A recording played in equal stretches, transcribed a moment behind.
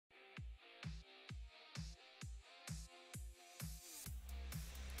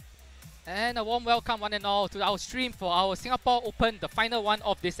And a warm welcome, one and all, to our stream for our Singapore Open, the final one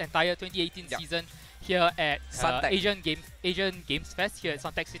of this entire 2018 season here at Asian Games Fest here at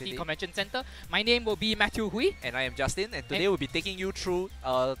Suntec City Convention Center. My name will be Matthew Hui. And I am Justin, and today we'll be taking you through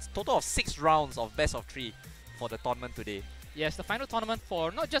a total of 6 rounds of best of 3 for the tournament today. Yes, the final tournament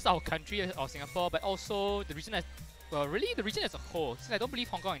for not just our country or Singapore, but also the region as well, really the region as a whole. Since I don't believe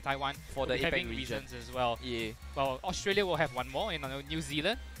Hong Kong and Taiwan for the having APEC region regions as well. Yeah. Well, Australia will have one more in New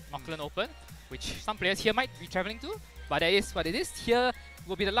Zealand, Auckland Open, which some players here might be traveling to. But that is what it is. Here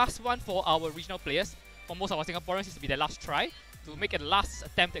will be the last one for our regional players. For most of our Singaporeans, this will be their last try to make a last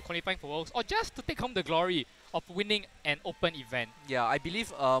attempt at qualifying for Worlds, or just to take home the glory of winning an Open event. Yeah, I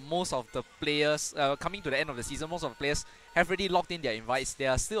believe most of the players, coming to the end of the season, most of the players have already locked in their invites.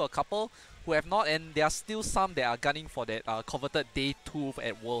 There are still a couple who have not, and there are still some that are gunning for that coveted day 2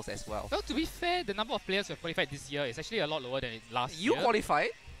 at Worlds as well. Well, to be fair, the number of players who have qualified this year is actually a lot lower than last year. You qualified?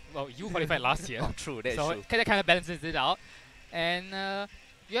 Well, you qualified last year. Oh, true, that's so true. That kind of balances it out. And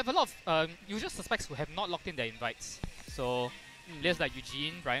you have a lot of usual suspects who have not locked in their invites. So players like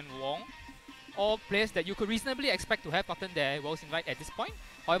Eugene, Brian Wong, or players that you could reasonably expect to have gotten their Worlds invite at this point.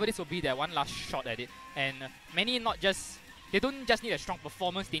 However, this will be their one last shot at it. And many they don't just need a strong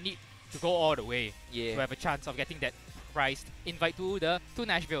performance, they need to go all the way to have a chance of getting that prized invite to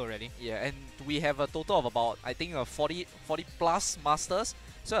Nashville already. Yeah, and we have a total of about, I think, 40 plus masters,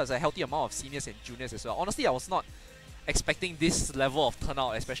 so there's a healthy amount of seniors and juniors as well. Honestly, I was not expecting this level of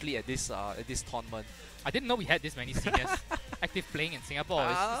turnout, especially at this tournament. I didn't know we had this many seniors active playing in Singapore.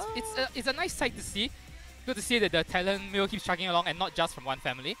 It's a nice sight to see. Good to see that the talent mill keeps chugging along, and not just from one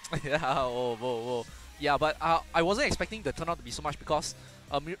family. Yeah, yeah, but I wasn't expecting the turnout to be so much because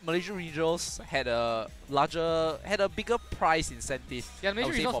Malaysia Regionals had a bigger prize incentive. Yeah,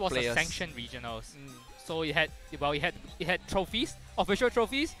 Malaysia Regionals was a sanctioned regionals, so it had trophies, official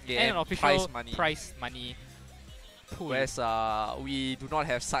trophies, and an official prize money pool. Whereas we do not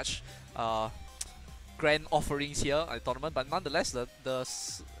have such grand offerings here at the tournament, but nonetheless,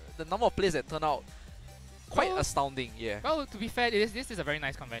 the number of players that turn out quite astounding. Yeah. Well, to be fair, this is a very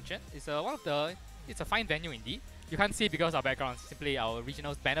nice convention. It's a fine venue indeed. You can't see because our background is simply our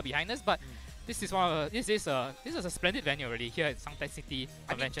regionals banner behind us, but this is a splendid venue already here at Suntec City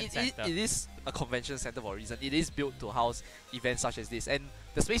Convention Center. It is a convention center for a reason. It is built to house events such as this, and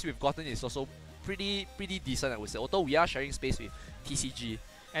the space we've gotten is also pretty decent, I would say. Although we are sharing space with TCG.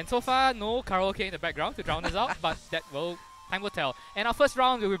 And so far, no karaoke in the background to drown us out, but time will tell. And our first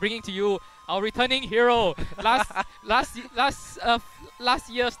round, we'll be bringing to you our returning hero. Last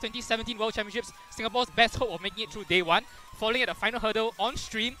year's 2017 World Championships, Singapore's best hope of making it through day 1, falling at the final hurdle on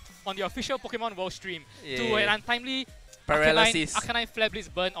stream on the official Pokemon World stream to an untimely Arcanine Flare Blitz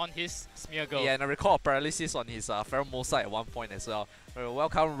burn on his Smeargle. Yeah, and a record of paralysis on his Pheromosa at one point as well.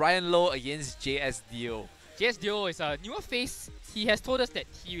 Welcome Ryan Lowe against JSDO. JSDO is a newer face. He has told us that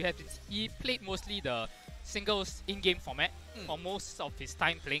he played mostly the singles in-game format for most of his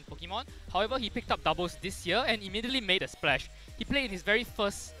time playing Pokemon. However, he picked up doubles this year and immediately made a splash. He played in his very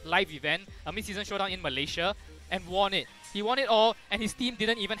first live event, a mid-season showdown in Malaysia, and won it. He won it all, and his team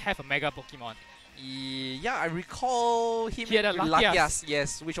didn't even have a Mega Pokemon. Yeah, I recall him. He had a Latias,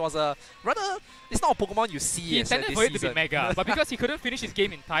 yes, which was a rather. It's not a Pokemon you see. He intended for it to be Mega, but because he couldn't finish his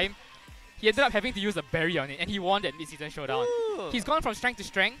game in time, he ended up having to use a berry on it, and he won that mid-season showdown. He's gone from strength to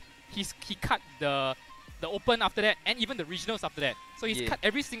strength. He cut the Open after that, and even the regionals after that. So he's cut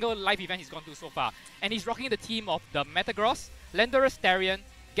every single live event he's gone to so far. And he's rocking the team of the Metagross, Landorus Therian,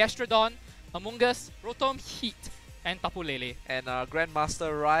 Gastrodon, Amoonguss, Rotom Heat, and Tapu Lele. And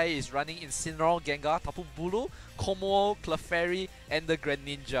Grandmaster Rai is running Incineroar, Gengar, Tapu Bulu, Komo, Clefairy, and the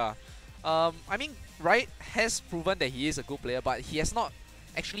Greninja. I mean, Rai has proven that he is a good player, but he has not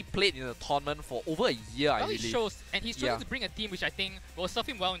actually played in a tournament for over a year, I believe. It shows, and he's chosen to bring a team which I think will serve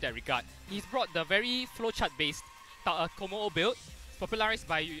him well in that regard. He's brought the very flowchart-based Komo build, popularized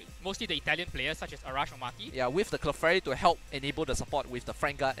by mostly the Italian players such as Arash or Maki. Yeah, with the Clefairy to help enable the support with the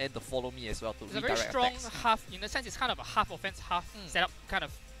Frank Guard and the Follow Me as well to redirect attacks. It's a very strong half, in a sense it's kind of a half offense, half setup kind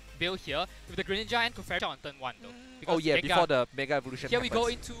of build here, with the Greninja and Clefairy on turn 1 though. Before the Mega Evolution Here we go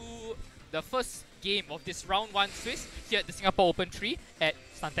into the first game of this round 1 Swiss here at the Singapore Open 3 at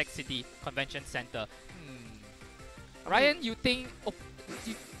Suntec City Convention Center. Ryan, you think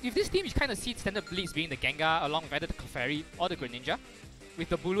if this team, you kind of see Standard Blitz being the Gengar along with either the Clefairy or the Greninja, with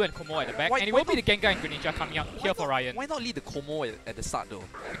the Bulu and Komo at the back, and it won't be the Gengar and Greninja coming up here for Ryan. Why not lead the Komo at the start though?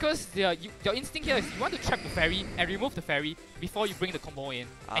 Because your instinct here is you want to trap the Fairy and remove the Fairy before you bring the Komo in.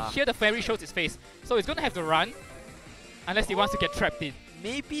 And here the Fairy shows its face, so it's going to have to run unless he wants to get trapped in.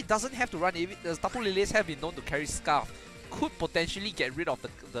 Maybe it doesn't have to run. The Tapu Lele's have been known to carry Scarf could potentially get rid of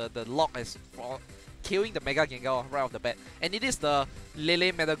the lock as for killing the Mega Gengar right off the bat. And it is the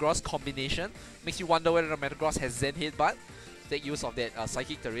Lele Metagross combination. Makes you wonder whether the Metagross has Zen Headbutt. Take use of that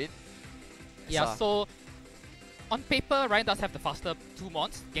Psychic Terrain. Yeah, so on paper, Ryan does have the faster 2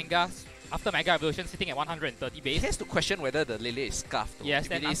 mons. Gengar, after Mega Evolution, sitting at 130 base. He has to question whether the Lele is scuffed. Though.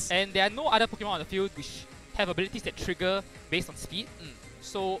 Yes, and there are no other Pokemon on the field which have abilities that trigger based on speed.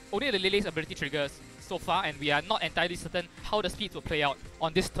 So only the Lele's ability triggers so far, and we are not entirely certain how the speeds will play out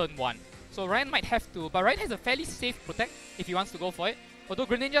on this turn 1. So Ryan might have to, but Ryan has a fairly safe Protect if he wants to go for it. Although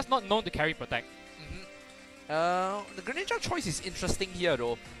Greninja's not known to carry Protect. The Greninja choice is interesting here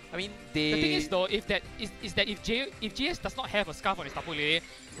though. I mean, the thing is though, if JS does not have a Scarf on his Tapu Lele,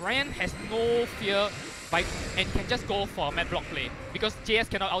 Ryan has no fear and can just go for a Mad Block play because JS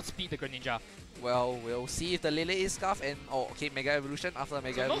cannot outspeed the Greninja. Well, we'll see if the Lele is Scarf and okay, Mega Evolution after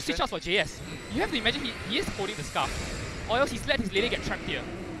Mega Evolution. No switch outs for JS. You have to imagine he is holding the Scarf, or else he's let his Lele get trapped here.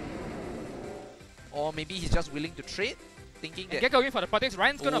 Or maybe he's just willing to trade, thinking that... Get going for the Protects.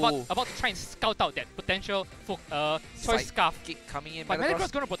 Ryan's gonna about to try and scout out that potential choice Scarf. Kick coming in. But Metagross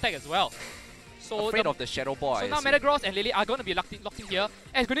is gonna protect as well. So afraid of the Shadow Ball. So now Metagross and Lele are gonna be locked in here.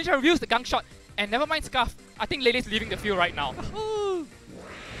 As Greninja reveals the Gunk Shot, and never mind Scarf, I think Lele's leaving the field right now.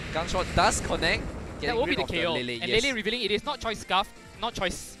 Gunk Shot does connect. That will be the KO. Lele, and yes. Lele revealing it is not choice Scarf, not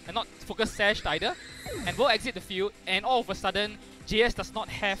Focus Sash either, and will exit the field. And all of a sudden, JS does not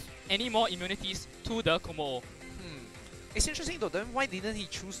have any more immunities to the Kumo. It's interesting though. Then why didn't he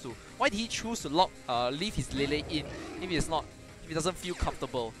choose to? Why did he choose to leave his Lele in if he doesn't feel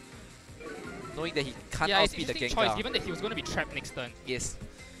comfortable, knowing that he can't outspeed the Gengar? Choice, given that he was going to be trapped next turn. Yes.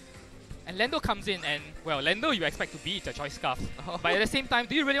 And Lando comes in, and well, Lando you expect to beat the choice Scarf, but at the same time,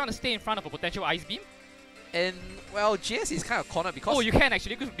 do you really want to stay in front of a potential Ice Beam? And well, JS is kind of cornered because you can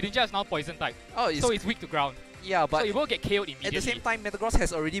actually, because Greninja is now Poison type, so it's weak to ground. Yeah, but so it will get KO'd immediately. At the same time, Metagross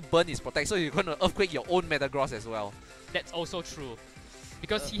has already burned his Protect, so you're gonna Earthquake your own Metagross as well. That's also true,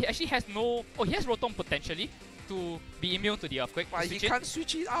 because he actually has no. He has Rotom potentially to be immune to the Earthquake. But he can't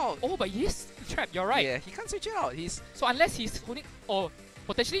switch it out. But he is trapped. You're right. Yeah, he can't switch it out. So unless he's holding,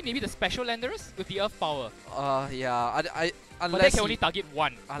 potentially maybe the Special Landorus with the Earth Power. Yeah. Unless but that can only target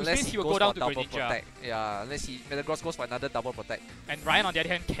one, unless which means he will go down to Greninja. Protect. Yeah, unless Metagross goes for another double Protect. And Ryan on the other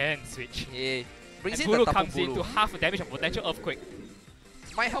hand can switch. Yeah. Brings and in Bulu the comes Bulu. in to half the damage of potential Earthquake.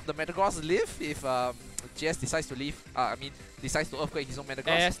 Might help the Metagross live if JS decides to leave. Decides to Earthquake his own Metagross.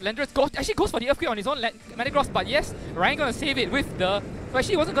 Yes, Landorus actually goes for the Earthquake on his own Metagross, but yes, Ryan gonna save it with the... Well,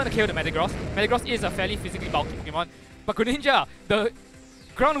 actually, he wasn't gonna kill the Metagross. Metagross is a fairly physically bulky Pokemon. But Greninja, the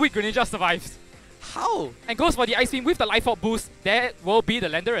ground weak Greninja survives. How? And goes for the Ice Beam with the Life Orb boost. There will be the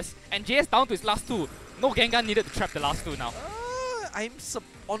Landorus. And JS down to his last 2. No Gengar needed to trap the last 2 now. I'm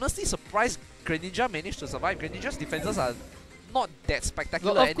honestly surprised Greninja managed to survive. Greninja's defenses are not that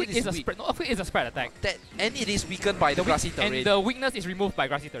spectacular. No, Earthquake is a spread attack. And it is weakened by the Grassy Terrain. And the weakness is removed by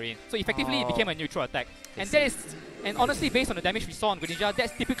Grassy Terrain. So effectively it became a neutral attack. And honestly, based on the damage we saw on Greninja,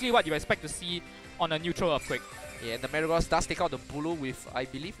 that's typically what you expect to see on a neutral Earthquake. Yeah, and the Metagross does take out the Bulu with, I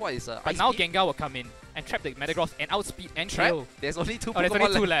believe, what is But now Gengar will come in and trap the Metagross and outspeed and KO. There's only 2 Pokemon there's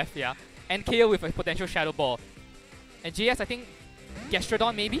only 2 left, yeah. And KO with a potential Shadow Ball. And JS, I think,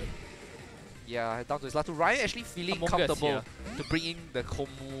 Gastrodon maybe? Yeah, down to his last 2. Ryan actually feeling comfortable to bring in the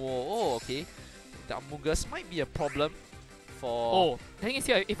Komuo. Okay. The Amogus might be a problem for... the thing is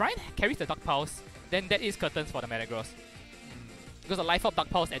here, if Ryan carries the Dark Pulse, then that is curtains for the Metagross. Because the Life Up Dark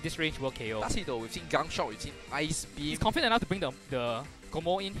Pulse at this range will KO. Does he though? We've seen Gunk Shot, we've seen Ice Beam. He's confident enough to bring the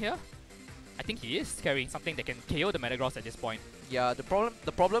Komo in here. I think he is carrying something that can KO the Metagross at this point. Yeah, the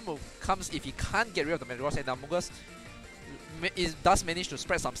problem comes if he can't get rid of the Metagross, and the Amogus does manage to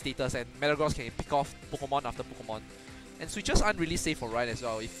spread some status, and Metagross can pick off Pokemon after Pokemon. And switches aren't really safe for Ryan as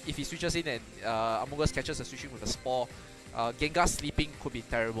well. If he switches in and Amogus catches a switching with a Spore, Gengar sleeping could be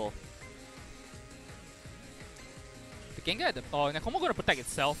terrible. The Gengar, Komo going to protect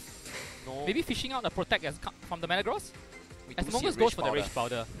itself. No. Maybe fishing out a protect from the Metagross. As Amogus goes for the Rage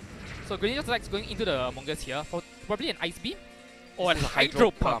Powder. So Greninja's attack is going into the Amogus here. Probably an Ice Beam or a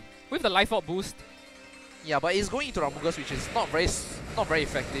Hydro Pump with the Life Orb boost. Yeah, but it's going into the Amogus, which is not very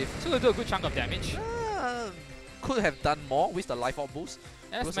effective. So it'll do a good chunk of damage. Could have done more with the Life Orb boost.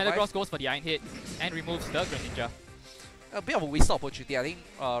 As Metagross goes for the Iron Hit and removes the Greninja. A bit of a wasted opportunity. I think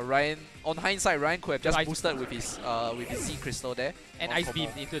Ryan, on hindsight, Ryan could have just boosted with his Sea Crystal there. And Ice Beam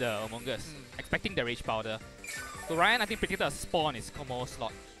into the Amogus, expecting the Rage Powder. So Ryan, I think, predicted a Spore on his Komo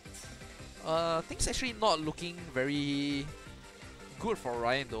slot. Things actually not looking very good for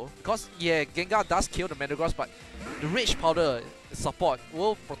Ryan though. Because, yeah, Gengar does kill the Metagross, but the Rage Powder support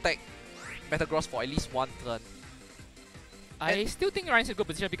will protect Metagross for at least 1 turn. I still think Ryan's in a good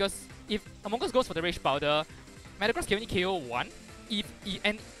position because if Among Us goes for the Rage Powder, Metagross can only KO one.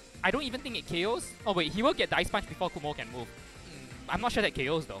 And I don't even think it KOs. Oh wait, he will get the Ice Punch before Kumo can move. I'm not sure that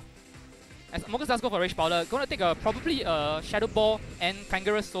KOs though. As Among Us does go for Rage Powder, gonna take probably a Shadow Ball and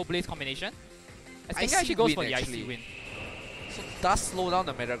Kangaroo Soul Blaze combination. As Gengar actually goes for the Icy Wind. So does slow down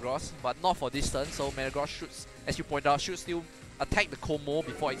the Metagross, but not for this turn. So Metagross should, as you point out, should still attack the Como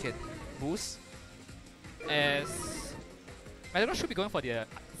before it can boost. As Metagross should be going for the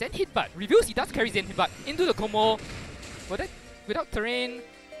Zen Headbutt. Reveals he does carry Zen Headbutt into the Como. But that, without terrain,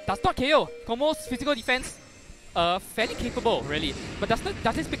 does not KO. Como's physical defense, fairly capable, really. But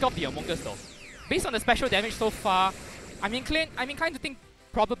does this pick up the Among Us though? Based on the special damage so far, I'm inclined to think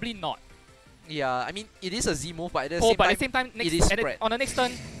probably not. Yeah, I mean, it is a Z move, but at the same time, next, it is spread. on the next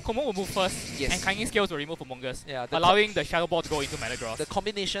turn, Como will move first, yes. and Clanging Scales will remove Among Us, yeah, allowing the Shadow Ball to go into Metagross. The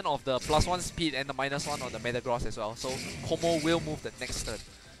combination of the +1 speed and the -1 on the Metagross as well, so Como will move the next turn.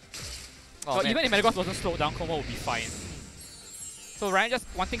 Oh, so even if Metagross wasn't slowed down, Como will be fine. So Ryan just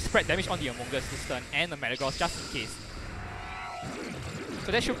wanting spread damage on the Among Us this turn and the Metagross just in case.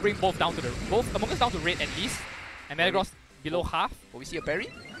 So that should bring both down to Among Us down to red at least, and Metagross below half. Will we see a berry?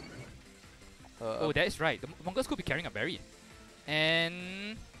 Oh, that is right. The Among Us could be carrying a berry.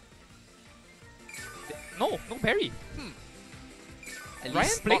 And no berry. Ryan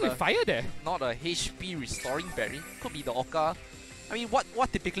playing with fire there. Not a HP restoring berry. Could be the Orca. I mean,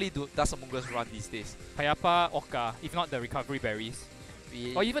 what typically does Among Us run these days? Payapa, Orca, if not the recovery berries.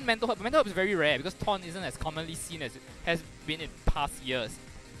 Or even Mental Herb. Mental Herb is very rare because Taunt isn't as commonly seen as it has been in past years.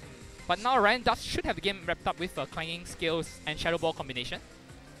 But now Ryan should have the game wrapped up with a Clanging Scales and Shadow Ball combination.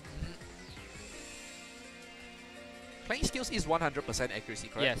 Clanging Scales is 100% accuracy,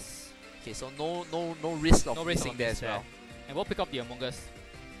 correct? Yes. Okay, so no risk of missing there as well. And we'll pick up the Among Us,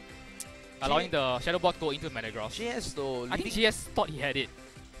 allowing the Shadow Ball to go into Metagross. GS though, I think GS thought he had it.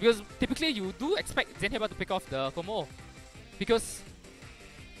 Because typically you do expect Zen Headbutt to pick off the Como. Because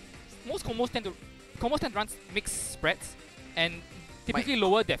most Comos tend to run mixed spreads and typically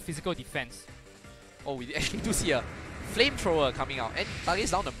lower their physical defense. Oh, we actually do see a Flamethrower coming out and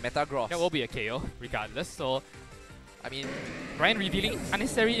targets down the Metagross. That will be a KO regardless. So I mean, Ryan revealing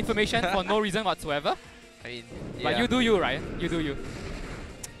unnecessary information for no reason whatsoever. I mean, yeah. But you do you, Ryan. You do you.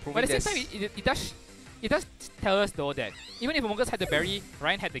 But at the same time, it does tell us though that even if Among Us had the berry,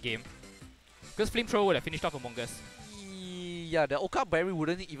 Ryan had the game. Because Flamethrower would have finished off Among Us. Yeah, the Oka berry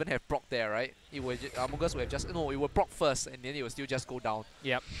wouldn't even have proc there, right? It would Among Us would have just it would proc first and then it would still just go down.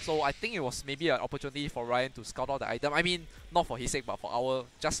 Yep. So I think it was maybe an opportunity for Ryan to scout out the item. I mean, not for his sake, but for our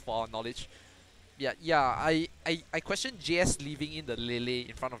knowledge. Yeah, I question JS leaving in the Lele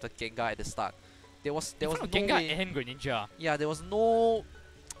in front of the Gengar at the start. There was no Gengar way. and Greninja. Yeah, there was no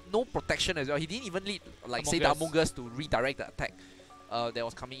protection as well. He didn't even lead the Among Us to redirect the attack that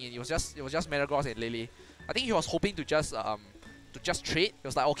was coming in. It was just Metagross and Lele. I think he was hoping to just trade. He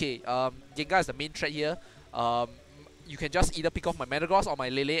was like, okay, Gengar is the main threat here. You can just either pick off my Metagross or my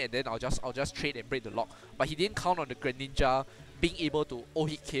Lele, and then I'll just trade and break the lock. But he didn't count on the Greninja being able to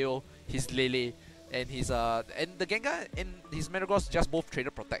hit KO his Lele. And and the Gengar and his Metagross just both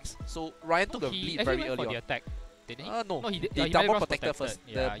traded protects. So Ryan took the lead very early on. The attack, didn't he? No, he they double protected first.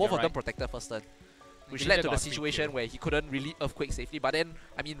 Yeah, both of them protected first turn, which led to the situation where he couldn't really Earthquake safely. But then,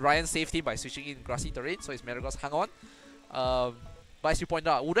 I mean, Ryan saved him by switching in grassy terrain, so his Metagross hung on. But as you pointed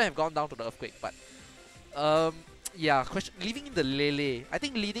out, wouldn't have gone down to the Earthquake. But yeah, leaving in the Lele, I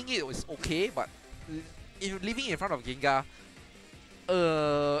think leading it was okay, but if leaving it in front of Gengar,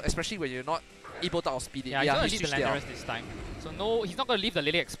 especially when you're not able to outspeed it. Yeah, he's going to leave the Landorus this time. So no, he's not going to leave the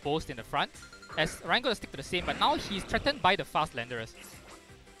Lele exposed in the front. As Ryan going to stick to the same, but now he's threatened by the fast Landorus.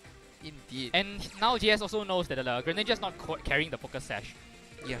 Indeed. And now GS also knows that the Greninja is not carrying the Focus Sash.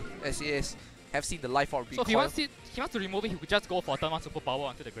 Yeah, SCS have seen the Life Orb recoil. So if he wants to remove it, he could just go for turn 1 Superpower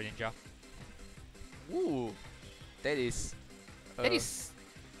onto the Greninja. Ooh, that is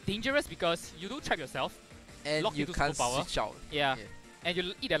dangerous because you do trap yourself. And lock you into can't Superpower. switch out. Yeah. And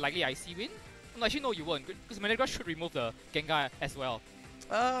you'll eat a likely Icy Wind. No, actually no, you won't, because Metagross should remove the Gengar as well.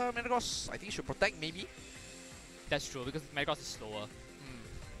 Metagross, I think should protect maybe. That's true, because Metagross is slower.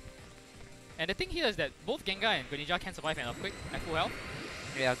 And the thing here is that both Gengar and Greninja can survive an Earthquake at full health.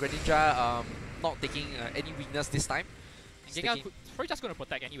 Yeah, Greninja not taking any weakness this time. And Gengar could probably just going to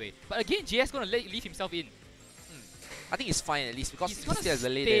protect anyway. But again, GS going to leave himself in. I think it's fine at least because he's going to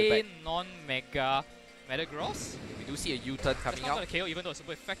stay non-Mega Metagross. We do see a U-turn coming out. It's not going to KO even though it's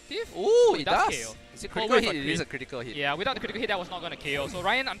super effective. Ooh, it does. KO. It's a critical hit. It is a critical hit. Yeah, without the critical hit, that was not going to KO. So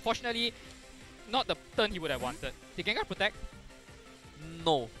Ryan, unfortunately, not the turn he would have wanted. Did Gengar protect?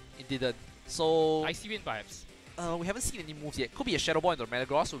 No, it didn't. So Icy Wind perhaps. we haven't seen any moves yet. Could be a Shadow Ball into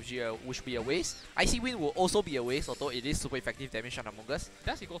Metagross, which would be a waste. Icy Wind will also be a waste, although it is super effective damage on Among Us.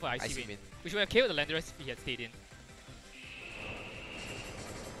 Does he go for Icy Wind? Which would have killed the Landorus if he had stayed in.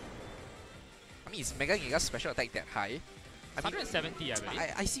 I mean, is Mega Gengar's special attack that high? 170, I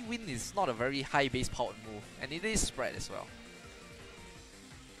believe. Icy Wind is not a very high base powered move, and it is spread as well.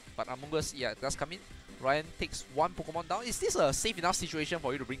 But Among Us, yeah, it does come in. Ryan takes one Pokemon down. Is this a safe enough situation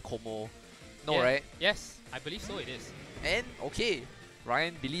for you to bring Como? No, yeah. right? Yes, I believe so it is. And, okay,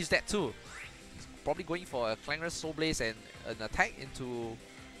 Ryan believes that too. He's probably going for a Clangorous Soul Blaze and an attack into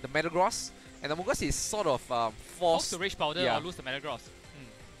the Metagross. And Among Us is sort of forced to Rage Powder or lose the Metagross.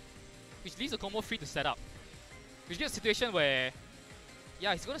 Which leaves the Como free to set up. Which gives a situation where,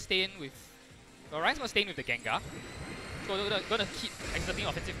 yeah, he's going to stay in with... Well, Ryan's going to stay in with the Gengar. So they're going to keep exerting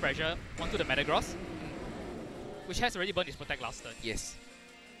offensive pressure onto the Metagross. Which has already burned his Protect last turn. Yes.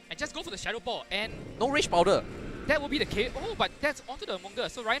 And just go for the Shadow Ball and... No Rage Powder. That will be the case. Oh, but that's onto the Among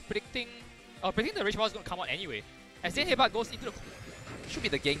Us. So Ryan predicting the Rage Powder is going to come out anyway. As Zen Headbutt goes into the... Should be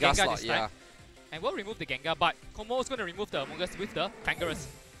the Gengar slot, yeah. And we'll remove the Gengar, but Como is going to remove the Among Us with the Clangorous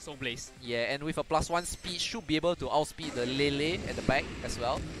Soul Blaze. Yeah, and with a +1 speed, should be able to outspeed the Lele at the back as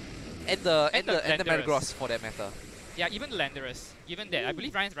well. And the Metagross for that matter. Yeah, even the Landorus. Given that, I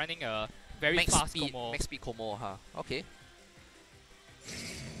believe Ryan's running a very fast Como. Max speed Como, huh? Okay.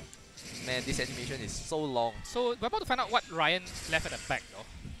 Man, this animation is so long. So we're about to find out what Ryan left at the back though.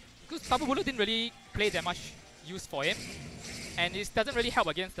 Because Tapu Bulu didn't really play that much use for him. And it doesn't really help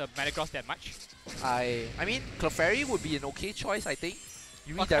against the Metagross that much. I mean, Clefairy would be an okay choice, I think.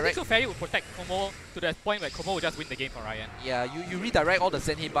 You redirect. I think Clefairy would protect Como to the point where Como will just win the game for Ryan. Yeah, you redirect all the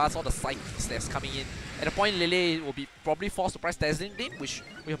Zen Hitbars, all the Psychics that's coming in. At the point, Lele will be probably forced to press Dazzling Gleam, which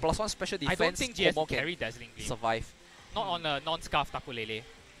with a +1 special defense, I don't think GS can carry Dazzling Gleam. Survive. Not on a non-Scarf Tapu Lele.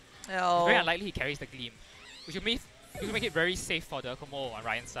 Well, it's very unlikely he carries the Gleam. Which will make it very safe for the Como on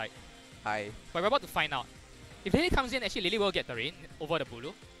Ryan's side. But we're about to find out. If Lele comes in, actually Lele will get the rain over the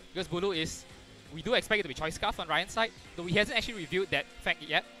Bulu. Because Bulu is... We do expect it to be Choice Scarf on Ryan's side, though he hasn't actually revealed that fact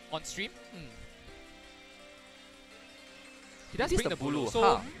yet on stream. He does bring the Bulu,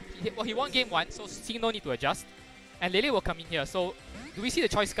 so he won game 1, so seeing no need to adjust. And Lele will come in here, so do we see the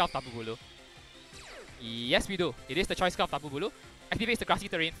Choice Scarf Tapu Bulu? Yes, we do. It is the Choice Scarf Tapu Bulu. Activates the Grassy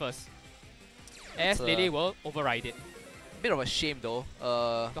Terrain first, as Lele will override it. Bit of a shame though.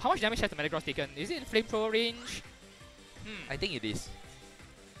 So how much damage has the Metagross taken? Is it in Flamethrower range? I think it is.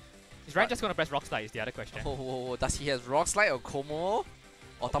 Is Ryan just going to press Rock Slide is the other question. Does he have Rock Slide or Como?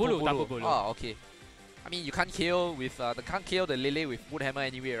 Or Tapu Bulu? Oh, okay. I mean, you can't kill with can't kill the Lele with Wood Hammer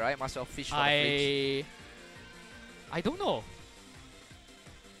anyway, right? Must well fish for the flinch. I don't know.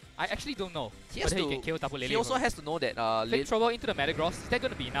 I actually don't know whether he can kill Tapu Lele. He also has to know that Flamethrower into the Metagross, is that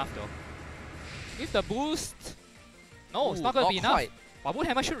going to be enough though? With the boost... No, it's not going to be enough. But Wood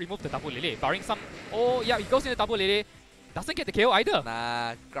Hammer should remove the Tapu Lele, barring some... Oh yeah, he goes into Tapu Lele. Doesn't get the KO either.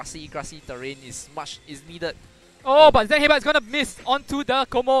 Nah, grassy terrain is needed. Oh, but Zen Headbutt is gonna miss onto the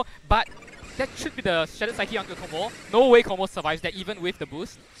Como, but that should be the Shattered Psyche onto Como. No way Como survives that even with the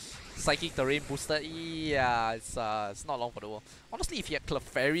boost. Psychic terrain boosted, yeah, it's not long for the world. Honestly, if he had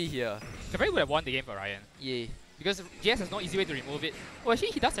Clefairy here... Clefairy would have won the game for Ryan. Yeah. Because GS has no easy way to remove it. Oh,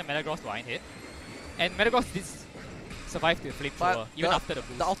 actually he does have Metagross to Iron Head. And Metagross did survive the Flamethrower, even after the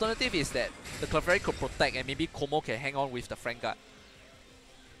boost. The alternative is that the Clefairy could protect and maybe Como can hang on with the Frank Guard.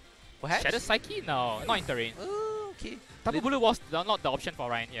 Perhaps? Shattered Psyche? No, not in terrain. Okay. Tapu Bulu was not the option for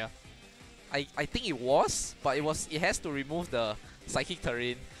Ryan here. I think it was, but it has to remove the Psychic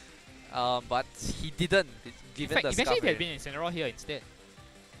terrain. But he didn't, given the Scarf. Imagine if he had been Incineroar here instead.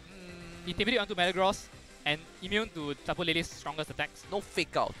 Intimidate onto Metagross and immune to Tapu Lele's strongest attacks. No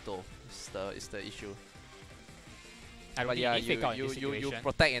fake out though, is the issue. But yeah, you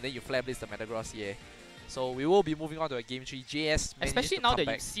protect and then you Flare Blitz the Metagross, yeah. So we will be moving on to a game 3. JS especially now that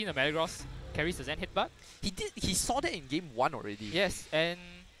you've seen the Metagross carries the Zen Headbutt. He saw that in game 1 already. Yes, and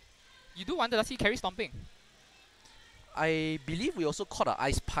you do wonder, does he carry Stomping? I believe we also caught an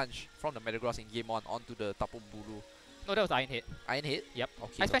Ice Punch from the Metagross in game 1 onto the Tapu Bulu. No, that was Iron Head. Iron Head? Yep.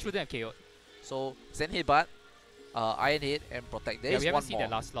 Okay. Ice Punch wouldn't have KO'd. So Zen Headbutt, Iron Head and Protect. There is we haven't one seen more.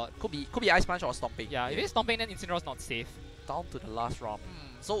 that last slot. Could be Ice Punch or Stomping. Yeah, if it's Stomping then Incineroar's not safe. Down to the last round.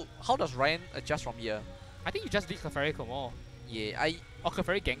 So how does Ryan adjust from here? I think you just lead Clefairy Como. Yeah, or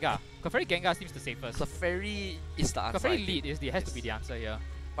Clefairy Gengar. Clefairy Gengar seems the safest. Clefairy is the answer. Clefairy lead has to be the answer here.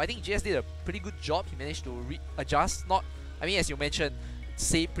 But I think JS did a pretty good job. He managed to adjust. I mean, as you mentioned,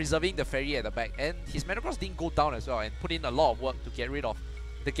 preserving the Fairy at the back. And his Metagross didn't go down as well and put in a lot of work to get rid of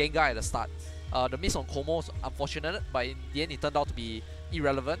the Gengar at the start. The miss on Como was unfortunate, but in the end it turned out to be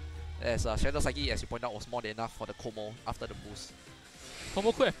irrelevant. As Shadow Psyche, as you point out, was more than enough for the Como after the boost.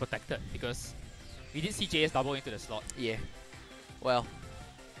 Como could have protected because we didn't see JS double into the slot. Yeah. Well,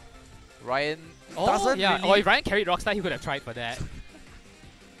 Ryan doesn't really... Or if Ryan carried Rockstar, he could have tried for that.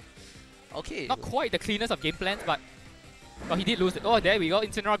 Okay. Not quite the cleanest of game plans, but he did lose it. Oh, there we go.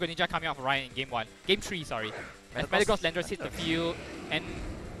 Incineroar Greninja coming out for Ryan in Game 3, sorry. As Metagross Landorus hit the field, and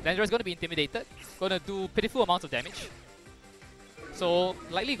Landorus is going to be intimidated. Going to do pitiful amounts of damage. So,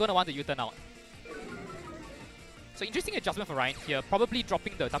 likely going to want to U-turn out. So, interesting adjustment for Ryan here. Probably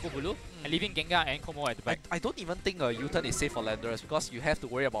dropping the Tapu Bulu and leaving Gengar and Como at the back. I don't even think a U-turn is safe for Landorus because you have to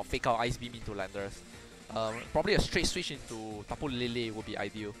worry about fake out Ice Beam into Landorus. Probably a straight switch into Tapu Lele would be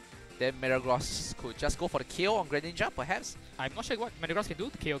ideal. Then Metagross could just go for the KO on Greninja, perhaps. I'm not sure what Metagross can do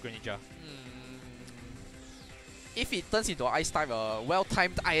to KO Greninja. If it turns into Ice type, a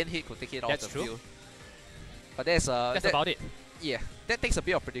well-timed Iron Hit could take it off the field. But that's about it. Yeah, that takes a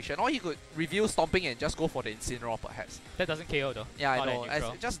bit of prediction. Or he could reveal Stomping and just go for the Incineroar, perhaps. That doesn't KO though. Yeah, I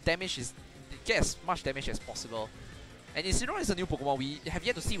know. Just damage get as much damage as possible. And Incineroar is a new Pokemon. We have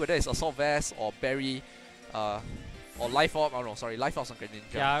yet to see whether it's Assault Vest or Berry, or Life Orb. Oh no, sorry, Life Orb's on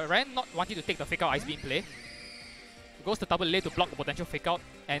Greninja. Yeah, Ryan not wanting to take the Fake Out Ice Beam play. Goes to Double Lele to block the potential Fake Out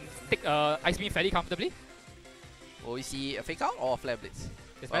and take Ice Beam fairly comfortably. Will we see a Fake Out or a Flare Blitz?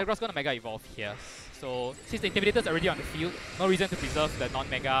 Is Metagross going to Mega Evolve here? So, since the Intimidator's already on the field, no reason to preserve the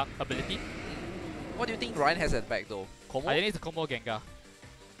non-Mega ability. What do you think Ryan has at the back though? Como? I think it's a Como Gengar.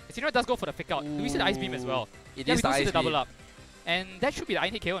 Incineroar does go for the Fake Out. Do we see the Ice Beam as well? It is the Ice Beam. Double up. And that should be the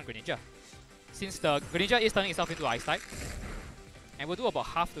Iron Hit KO on Greninja. Since the Greninja is turning itself into Ice type. And we'll do about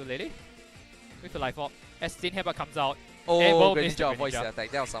half to Lele with the Life Orb. As Zen Headbutt comes out. Oh, Greninja avoids the attack.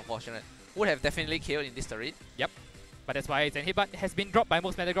 That was unfortunate. Would have definitely KO'd in this turret. Yep. But that's why Zen Headbutt has been dropped by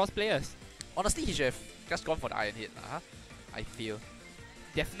most Metagross players. Honestly, he should have just gone for the Iron Hit, I feel.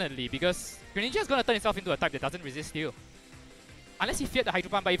 Definitely, because Greninja is going to turn itself into a type that doesn't resist steel. Unless he feared the Hydro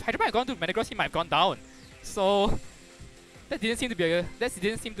Pump, but if Hydro Pump had gone to Metagross, he might have gone down. So that didn't seem to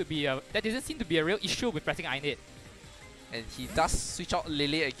be a real issue with pressing Iron Hit. And he does switch out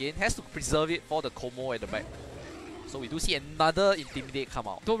Lele again, has to preserve it for the Como at the back. So we do see another Intimidate come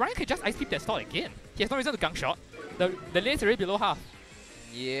out. So Ryan can just Ice Beam that slot again. He has no reason to Gunk Shot. The lane is already below half.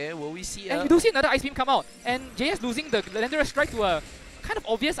 Yeah, will we see and we do see another Ice Beam come out. And JS losing the Landorus Strike to a kind of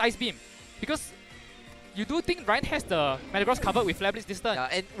obvious Ice Beam. Because you do think Ryan has the Metagross covered with Flare Blitz this turn. Yeah,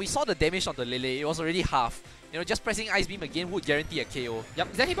 and we saw the damage on the Lele, it was already half. You know, just pressing Ice Beam again would guarantee a KO.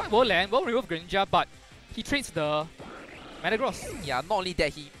 Yep, Zen Headbutt will land, will remove Greninja, but he trades the Metagross. Yeah, not only that,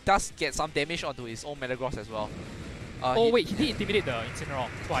 he does get some damage onto his own Metagross as well. Wait, he did Intimidate the Incineroar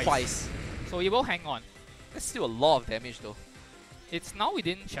twice. So he will hang on. That's still a lot of damage though. It's now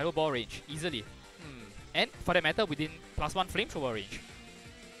within Shadow Ball range, easily. And for that matter, within +1 Flamethrower range.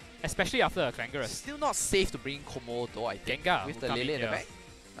 Especially after a Clangerous. Still not safe to bring Como though, I think. Gengar with the Lele in the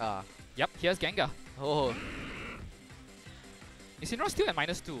back. Yep, here's Gengar. Oh. Incineroar's still at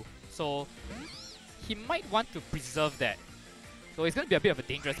 -2, so he might want to preserve that. So it's going to be a bit of a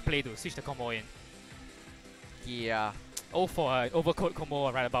dangerous play to switch the Como in. Yeah. Oh, for an overcoat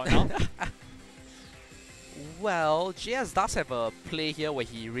Como right about now. Well, JS does have a play here where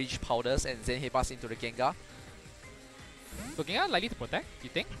he Rage Powders and Zen Headbutts into the Gengar. So Gengar likely to protect, you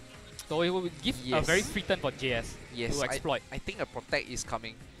think? So it will give a very free turn for JS to exploit. I think a Protect is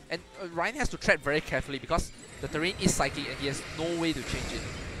coming. And Ryan has to tread very carefully because the terrain is psychic and he has no way to change it.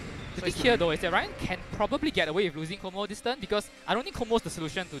 The thing here though is that Ryan can probably get away with losing Como this turn because I don't think Como is the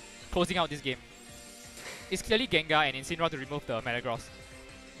solution to closing out this game. It's clearly Gengar and Incineroar to remove the Metagross.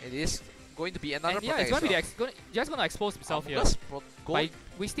 It is going to be another Protect. Yeah, it's going to be just going to expose himself here by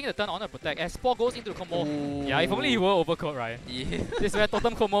wasting the turn on a Protect. As Spore goes into the Como. Ooh. Yeah, if only he were overcoat, Ryan. Yeah. This is where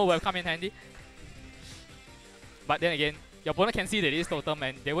Totem Como will come in handy. But then again, your opponent can see that it is Totem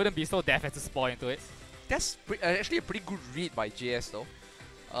and they wouldn't be so deaf as to Spore into it. That's actually a pretty good read by JS though.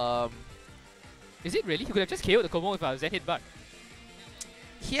 Is it really? He could have just KO'd the Como with a Zen Headbutt.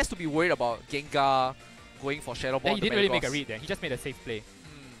 He has to be worried about Gengar going for Shadow Ball. He didn't really make a read there. He just made a safe play.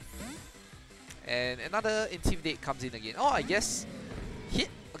 And another Intimidate comes in again. Oh, I guess hit.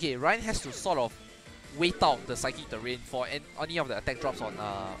 Okay, Ryan has to sort of wait out the Psychic Terrain for any of the attack drops on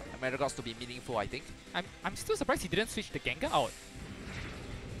Metagross to be meaningful, I think. I'm still surprised he didn't switch the Gengar out.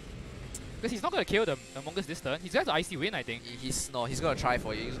 Because he's not going to KO the Mongoose this turn. He's going to Icy Wind, I think. He's going to try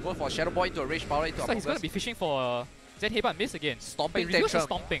for you. He's going for Shadow Ball into a Rage Power into a Mongoose. He's going to be fishing for Zen Headbutt miss again. Stomping Tantrum.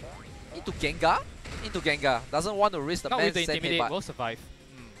 Stomping. Into Gengar? Into Gengar. Doesn't want to risk the man's Zen Headbutt. Will survive.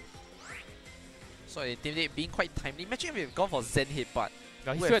 So Intimidate being quite timely. Imagine if we've gone for Zen Headbutt.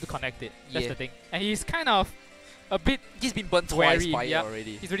 No, he still had to connect it. That's the thing. And he's kind of a bit He's been burnt twice wary. by it Yeah.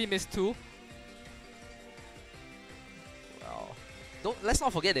 already. He's already missed 2. Well, let's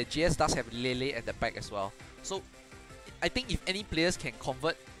not forget that GS does have Lele at the back as well. So I think if any players can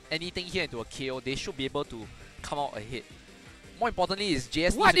convert anything here into a KO, they should be able to come out ahead. More importantly is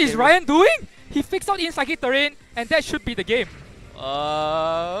GS. What is Ryan doing? He fixed out in psychic terrain, and that should be the game.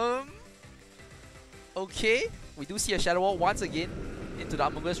 Okay, we do see a Shadow Ball once again into the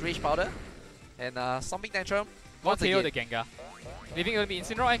Among Us Rage Powder. And Stomping Tantrum once KO again. the Gengar. Leaving it going to be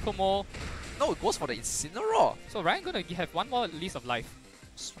Incineroar and Como. No, it goes for the Incineroar. So Ryan going to have one more lease of life.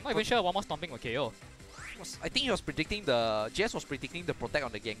 I'm not even sure one more Stomping will KO. I think he was predicting the... GS was predicting the Protect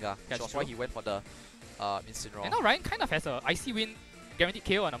on the Gengar. That's Which was true. why he went for the Incineroar. And now Ryan kind of has a Icy Wind guaranteed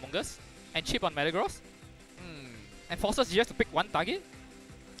KO on Among Us and chip on Metagross. And forces GS to pick one target.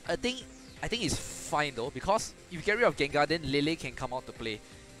 I think it's fine though, because if you get rid of Gengar, then Lele can come out to play.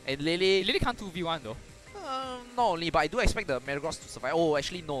 And Lele... Lily can't 2v1 though. Not only, but I do expect the Metagross to survive. Oh,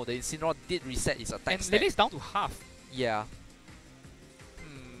 actually no, the Incineroar did reset its attack And stat. Lily's down to half. Yeah.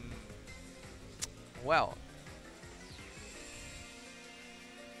 Well.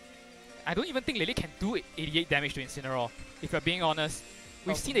 I don't even think Lily can do 88 damage to Incineroar, if we're being honest.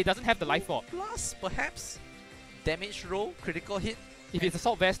 We've seen it doesn't have the life orb. Plus, perhaps, damage roll, critical hit. If it's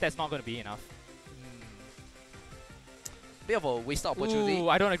Assault Vest, that's not going to be enough. Bit of a wasted opportunity. Ooh,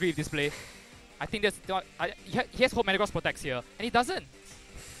 I don't agree with this play. I think that's not... he has hope Metagross protects here, and he doesn't.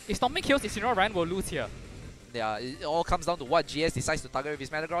 If Stomping kills Incineroar, Ryan will lose here. Yeah, it all comes down to what GS decides to target with his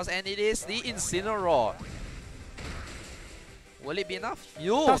Metagross, and it is the Incineroar. Will it be enough?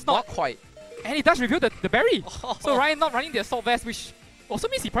 Yo, That's not quite. And he does reveal the berry! So Ryan not running the Assault Vest, which also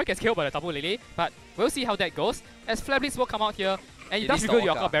means he probably gets killed by the Tapu Lele, but we'll see how that goes. As Flare Blitz will come out here, and he does reveal the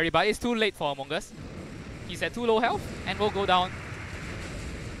Orca Berry, but it's too late for Among Us. He's at 2 low health, and will go down.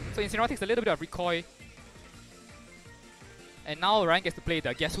 So Incineroar takes a little bit of recoil. And now Ryan gets to play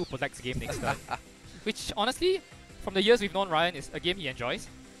the Guess Who Protects game next turn. Which, honestly, from the years we've known Ryan, is a game he enjoys.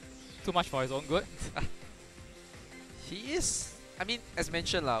 Too much for his own good. He is, I mean, as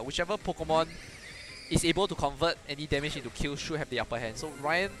mentioned, whichever Pokemon is able to convert any damage into kills should have the upper hand. So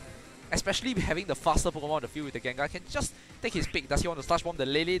Ryan, especially having the faster Pokemon on the field with the Gengar, can just take his pick. Does he want to Slash Bomb the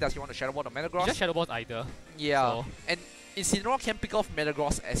Lele? Does he want to Shadow Ball the Metagross? Just Shadow Balls either. Yeah, So. and Incineroar can pick off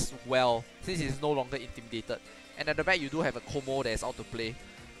Metagross as well, since he's no longer intimidated. And at the back, you do have a Como that is out to play.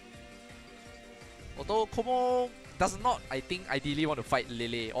 Although Como does not, I think, ideally want to fight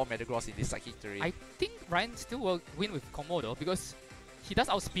Lele or Metagross in this Psychic terrain. I think Ryan still will win with Como though, because he does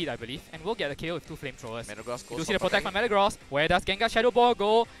outspeed, I believe, and will get a KO with 2 Flamethrowers. Metagross goes You see the Protect from Metagross. Where does Gengar Shadow Ball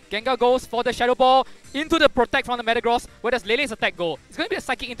go? Gengar goes for the Shadow Ball into the Protect from the Metagross. Where does Lele's attack go? It's going to be a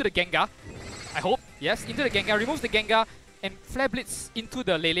Psychic into the Gengar. I hope. Yes, into the Gengar. Removes the Gengar. And Flare Blitz into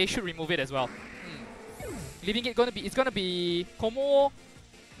the Lele should remove it as well. Leaving it it's gonna be Como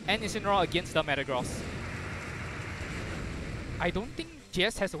and Incineroar against the Metagross. I don't think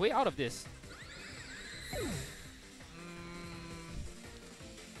GS has a way out of this.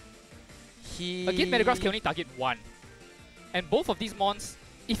 Again, Metagross can only target 1. And both of these mons,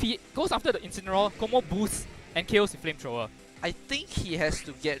 if he goes after the Incineroar, Como boosts and kills the Flamethrower. I think he has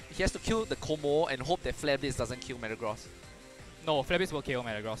to kill the Como and hope that Flare Blitz doesn't kill Metagross. No, Flare Blitz will KO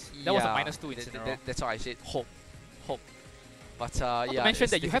Metagross. That was a -2 Incineroar. That's why I said hope. But Not yeah, to mention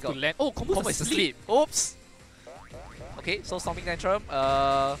it's that you have to difficult. land. Oh, Como is asleep. Oops. Okay, so Stomping Tantrum.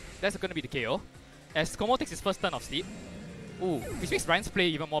 That's going to be the KO. As Como takes his first turn of sleep. Ooh, which makes Ryan's play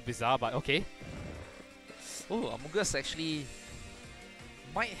even more bizarre, but okay. Oh, Among Us actually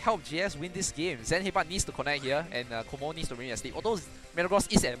might help GS win this game. Zen Headbutt needs to connect here, and Como needs to remain asleep. Although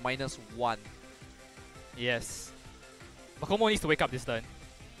Metagross is at -1. Yes. But Como needs to wake up this turn.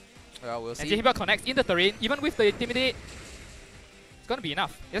 Well, we'll see. And J-Headbutt connects in the terrain, even with the Intimidate. It's going to be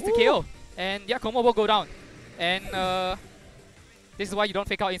enough. That's the KO. And yeah, Como will go down. And this is why you don't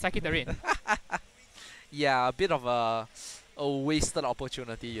fake out in Psychic terrain. Yeah, a bit of a wasted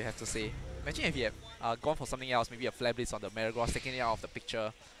opportunity, you have to say. Imagine if he had gone for something else, maybe a Flare Blitz on the Metagross, taking it out of the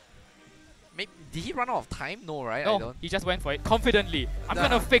picture. Maybe, did he run out of time? No, right? I No, don't. he just went for it confidently. I'm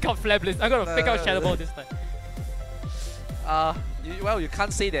going to fake out Flare Blitz. I'm going to fake out Shadow Ball this time. Well, you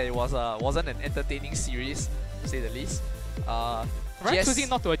can't say that it wasn't an entertaining series, to say the least. Ryan choosing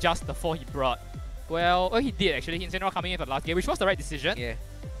not to adjust the 4 he brought. Well, he did actually. Incineroar coming in for the last game, which was the right decision. Yeah.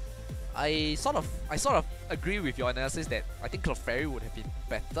 I sort of agree with your analysis that I think Clefairy would have been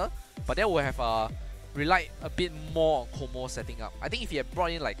better, but that would have relied a bit more on Como setting up. I think if he had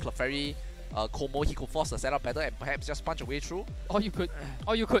brought in like Clefairy, Como, he could force the setup better and perhaps just punch a way through. Or you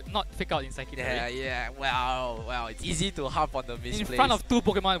could not fake out in Psychic terrain. Yeah. Well, it's easy to harp on the misplays. In front of 2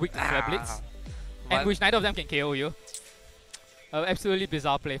 Pokemon weak to Flare Blitz. and which neither of them can KO you. Absolutely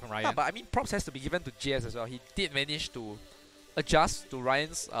bizarre play from Ryan. Yeah, but I mean, props has to be given to JS as well. He did manage to adjust to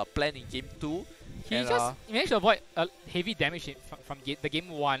Ryan's plan in game 2. He managed to avoid heavy damage from the game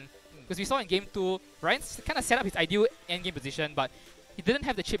 1. Because we saw in game 2, Ryan kind of set up his ideal endgame position, but he didn't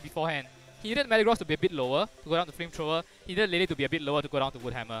have the chip beforehand. He needed Metagross to be a bit lower to go down to Flamethrower. He needed Lele to be a bit lower to go down to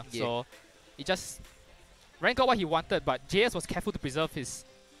Woodhammer. Yeah. So it just Ryan got what he wanted, but JS was careful to preserve his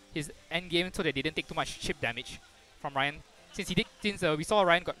endgame so that they didn't take too much chip damage from Ryan. Since we saw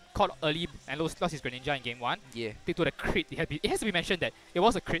Ryan got caught early and lost his Greninja in game 1. Yeah. Due to the crit, it has to be mentioned that it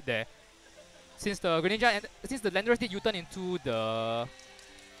was a crit there. Since the Greninja and since the Landorus did U-turn into the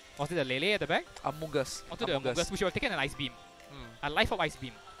was it the Lele at the back? Amogus. Onto the Amogus, which would have taken an Ice Beam. A life of Ice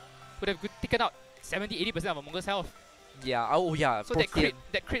Beam. Would have taken out 70-80% of Amogus health. Yeah, oh yeah. So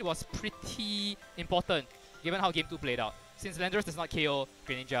that crit was pretty important given how game 2 played out. Since Landorus does not KO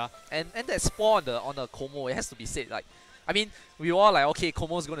Greninja. And that Spore on the Como, it has to be said, like, I mean, we were all like, okay,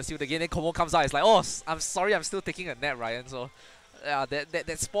 Komo's gonna steal the game, then Como comes out, it's like, oh, I'm sorry, I'm still taking a nap, Ryan. So yeah,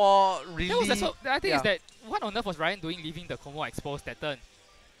 that Spore really... I think is that what on earth was Ryan doing leaving the Como exposed that turn?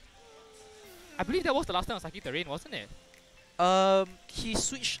 I believe that was the last turn of Psychic Terrain, wasn't it? He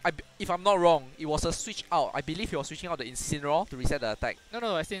switched, if I'm not wrong, it was a switch out. I believe he was switching out the Incineroar to reset the attack.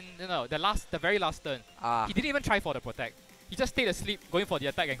 No, as in, the very last turn. He didn't even try for the protect. He just stayed asleep going for the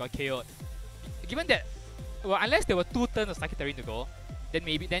attack and got KO'd. Given that, well, unless there were 2 turns of Psychic Terrain to go,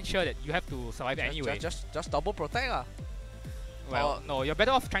 then sure that you have to survive anyway. Just double protect. Well, no, you're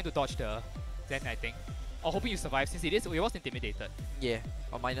better off trying to dodge the Zen, I think. Or hoping you survive since it was intimidated. Yeah,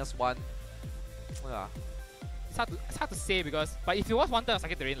 a -1. Yeah. It's hard to say but if it was 1 turn of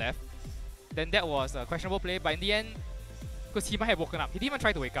Psychic Terrain left, then that was a questionable play. But in the end, because he might have woken up, he didn't even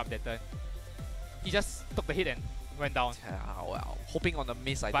try to wake up that turn. He just took the hit and went down. Yeah, well, hoping on the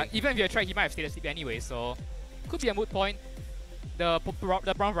miss, I think. But even if you had tried, he might have stayed asleep anyway, so could be a moot point. The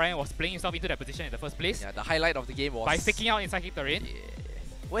Brown Ryan was playing himself into that position in the first place. Yeah, the highlight of the game was by faking out in Psychic Terrain. Yeah.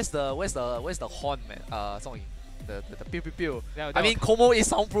 Where's the horn, man? Sorry. The pew pew pew. I mean, Como is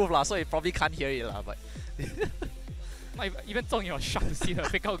soundproof lah, so you probably can't hear it lah. But even Zhong was shocked to see the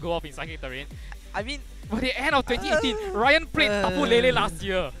fake out go off in Psychic Terrain. I mean, by the end of 2018, Ryan played Tapu Lele last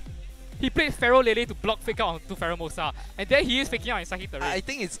year. He played Pharaoh Lele to block fake out onto Pheromosa, and then he is faking out in Psychic Terrain. I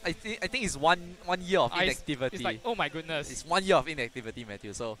think it's one year of inactivity. It's like, oh my goodness. It's 1 year of inactivity,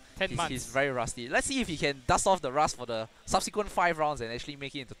 Matthew. So 10 months. He's very rusty. Let's see if he can dust off the rust for the subsequent 5 rounds and actually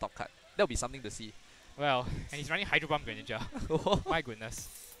make it into top cut. That'll be something to see. Well, and he's running Hydro Bomb Greninja. My goodness.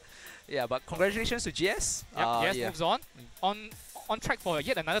 Yeah, but congratulations to GS. Yep, GS moves on track for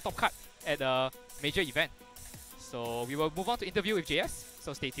yet another top cut at a major event. So we will move on to interview with JS.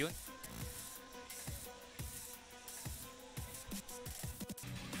 So stay tuned.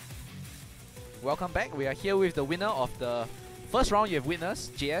 Welcome back. We are here with the winner of the first round you have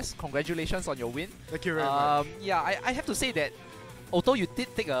witnessed, JS. Congratulations on your win. Thank you very much. Yeah, I have to say that although you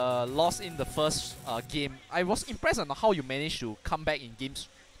did take a loss in the first game, I was impressed on how you managed to come back in games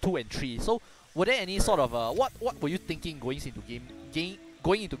 2 and 3. So were there any sort of what were you thinking going into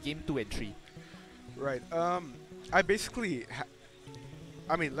game 2 and 3? Right. I basically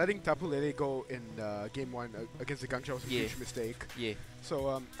letting Tapu Lele go in game 1 against the Gangsha was a huge mistake. Yeah.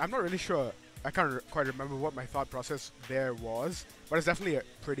 So I'm not really sure. I can't quite remember what my thought process there was, but it's definitely a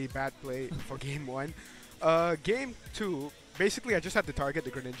pretty bad play for game 1. Game 2, basically I just had to target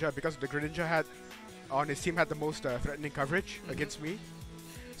the Greninja because the Greninja on his team had the most threatening coverage against me.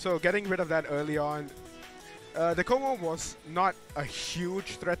 So getting rid of that early on, the Como was not a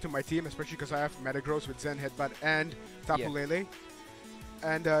huge threat to my team, especially because I have Metagross with Zen Headbutt and Tapu Lele.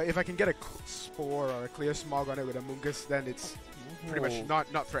 And if I can get a Spore or a Clear Smog on it with a Mungus, then it's pretty much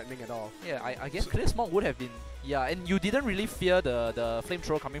not threatening at all. Yeah, I guess Clear Smog would have been... Yeah, and you didn't really fear the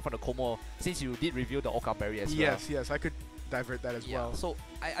Flamethrower coming from the Como since you did reveal the Orca Berry as well. Yes, I could divert that as well. So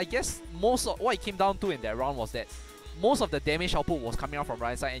I guess most of what it came down to in that round was that most of the damage output was coming out from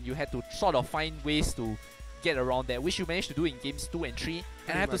Ryan's side and you had to sort of find ways to get around that, which you managed to do in games 2 and 3.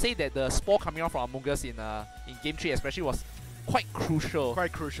 And I have to say that the Spore coming out from Amogus in game 3 especially was quite crucial.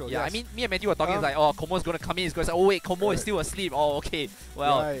 Quite crucial, yeah. Yes. I mean, me and Matthew were talking like, oh, Komo's gonna come in. He's gonna say, oh wait, Como is still asleep. Oh, okay.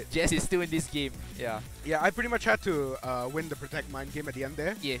 Well, Jess is still in this game. Yeah. Yeah, I pretty much had to win the Protect Mind game at the end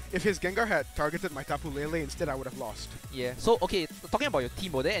there. Yeah. If his Gengar had targeted my Tapu Lele instead, I would have lost. Yeah. So, okay, talking about your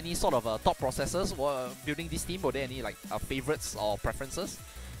team, were there any sort of top processes building this team? Were there any like favorites or preferences?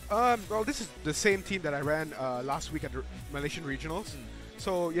 Well, this is the same team that I ran last week at the Malaysian Regionals.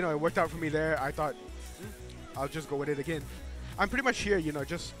 So, you know, it worked out for me there. I thought, I'll just go with it again. I'm pretty much here, you know,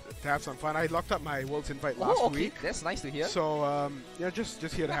 just to have some fun. I locked up my World's Invite last Oh, okay. week. That's nice to hear. So, yeah, just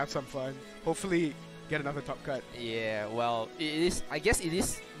here to have some fun. Hopefully get another top cut. Yeah, well, it is. I guess it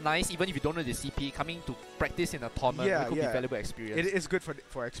is nice, even if you don't know the CP, coming to practice in a tournament. Yeah, it could be valuable experience. It is good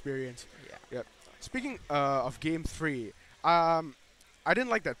for experience. Yeah. Yep. Speaking of Game 3, I didn't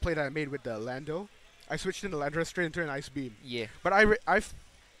like that play that I made with the Lando. I switched in the Lando straight into an Ice Beam. Yeah. But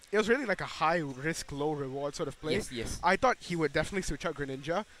it was really like a high risk, low reward sort of play. Yes, yes. I thought he would definitely switch out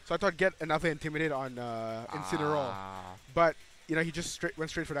Greninja, so I thought get another Intimidate on Incineroar. But you know, he just went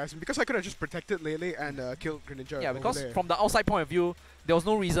straight for the Ice Beam because I could have just protected Lele and killed Greninja. Yeah, over because there. from the outside point of view, there was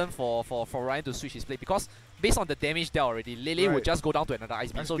no reason for Ryan to switch his play because based on the damage there already, Lele would just go down to another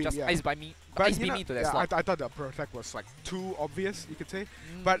Ice Beam. So just Ice Beam me to that slot. I thought the protect was like too obvious, you could say.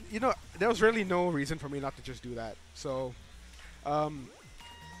 But you know, there was really no reason for me not to just do that. So,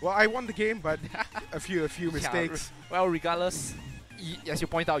 well, I won the game, but a few mistakes. Well, regardless, as you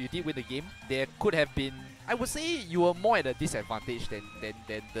point out, you did win the game. There could have been, I would say, you were more at a disadvantage than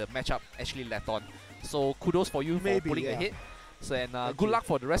the matchup actually let on. So kudos for you for pulling ahead. So and good luck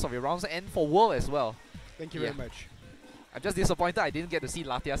for the rest of your rounds and for World as well. Thank you very much. I'm just disappointed I didn't get to see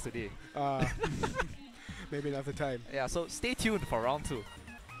Latias today. Maybe another time. Yeah, so stay tuned for round 2.